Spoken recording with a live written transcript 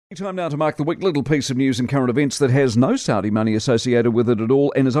Time now to mark the week. Little piece of news and current events that has no Saudi money associated with it at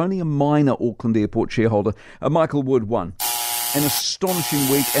all and is only a minor Auckland Airport shareholder. Michael Wood won. An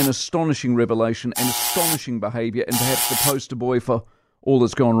astonishing week, an astonishing revelation, an astonishing behaviour, and perhaps the poster boy for all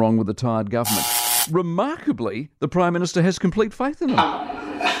that's gone wrong with the tired government. Remarkably, the Prime Minister has complete faith in him.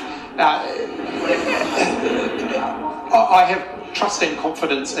 I have trust and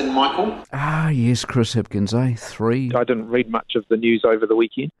confidence in Michael. Ah, yes, Chris Hipkins, 3. I didn't read much of the news over the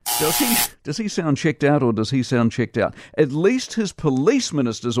weekend. Does he sound checked out or does he sound checked out? At least his police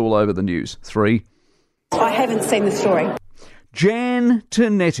minister's all over the news. 3. I haven't seen the story. Jan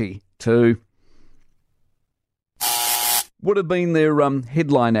Tinetti, 2. Would have been their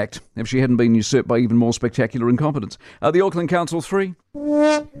headline act if she hadn't been usurped by even more spectacular incompetence. The Auckland Council, 3.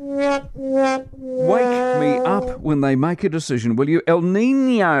 Wake me up when they make a decision, will you? El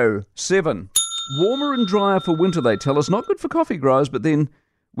Nino, 7. Warmer and drier for winter, they tell us. Not good for coffee growers, but then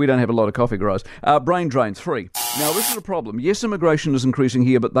we don't have a lot of coffee growers. Brain drain, 3. Now, this is a problem. Yes, immigration is increasing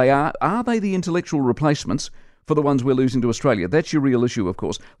here, but are they the intellectual replacements for the ones we're losing to Australia? That's your real issue, of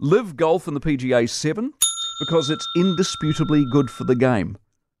course. Live Golf in the PGA, 7. Because it's indisputably good for the game.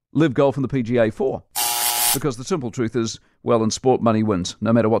 Live Golf in the PGA, 4. Because the simple truth is, well, in sport, money wins,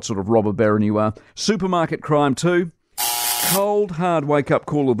 no matter what sort of robber baron you are. Supermarket crime, 2. Cold, hard wake-up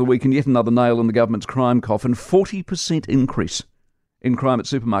call of the week and yet another nail in the government's crime coffin. 40% increase in crime at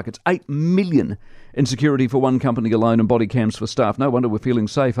supermarkets. 8 million in security for one company alone and body cams for staff. No wonder we're feeling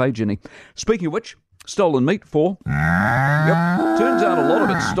safe, eh, Jenny? Speaking of which, stolen meat, 4. Yep. Turns out a lot of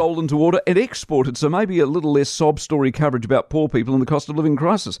it's stolen to order and exported, so maybe a little less sob story coverage about poor people and the cost of living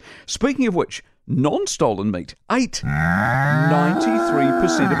crisis. Speaking of which, non-stolen meat, 8.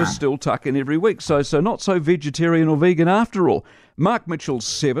 93% of us still tuck in every week, so not so vegetarian or vegan after all. Mark Mitchell,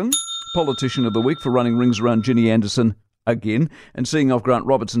 7. Politician of the week for running rings around Ginny Anderson again and seeing off Grant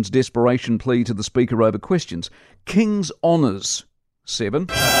Robertson's desperation plea to the Speaker over questions. King's Honours, 7.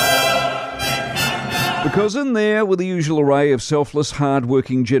 Because in there were the usual array of selfless,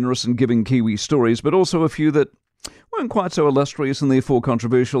 hard-working, generous and giving Kiwi stories, but also a few that weren't quite so illustrious and therefore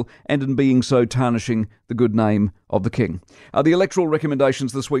controversial, and in being so tarnishing the good name of the King. The electoral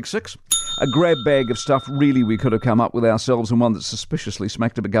recommendations this week, 6. A grab bag of stuff really we could have come up with ourselves, and one that suspiciously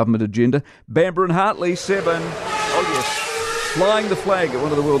smacked of a government agenda. Bamber and Hartley, 7. Oh yes. Flying the flag at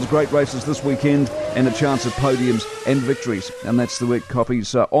one of the world's great races this weekend and a chance at podiums and victories. And that's the week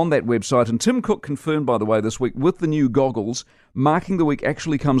copies on that website. And Tim Cook confirmed, by the way, this week with the new goggles, marking the week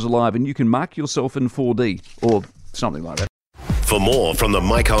actually comes alive and you can mark yourself in 4D or something like that. For more from the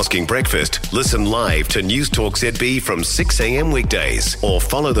Mike Hosking Breakfast, listen live to News Talk ZB from 6 a.m. weekdays or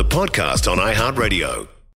follow the podcast on iHeartRadio.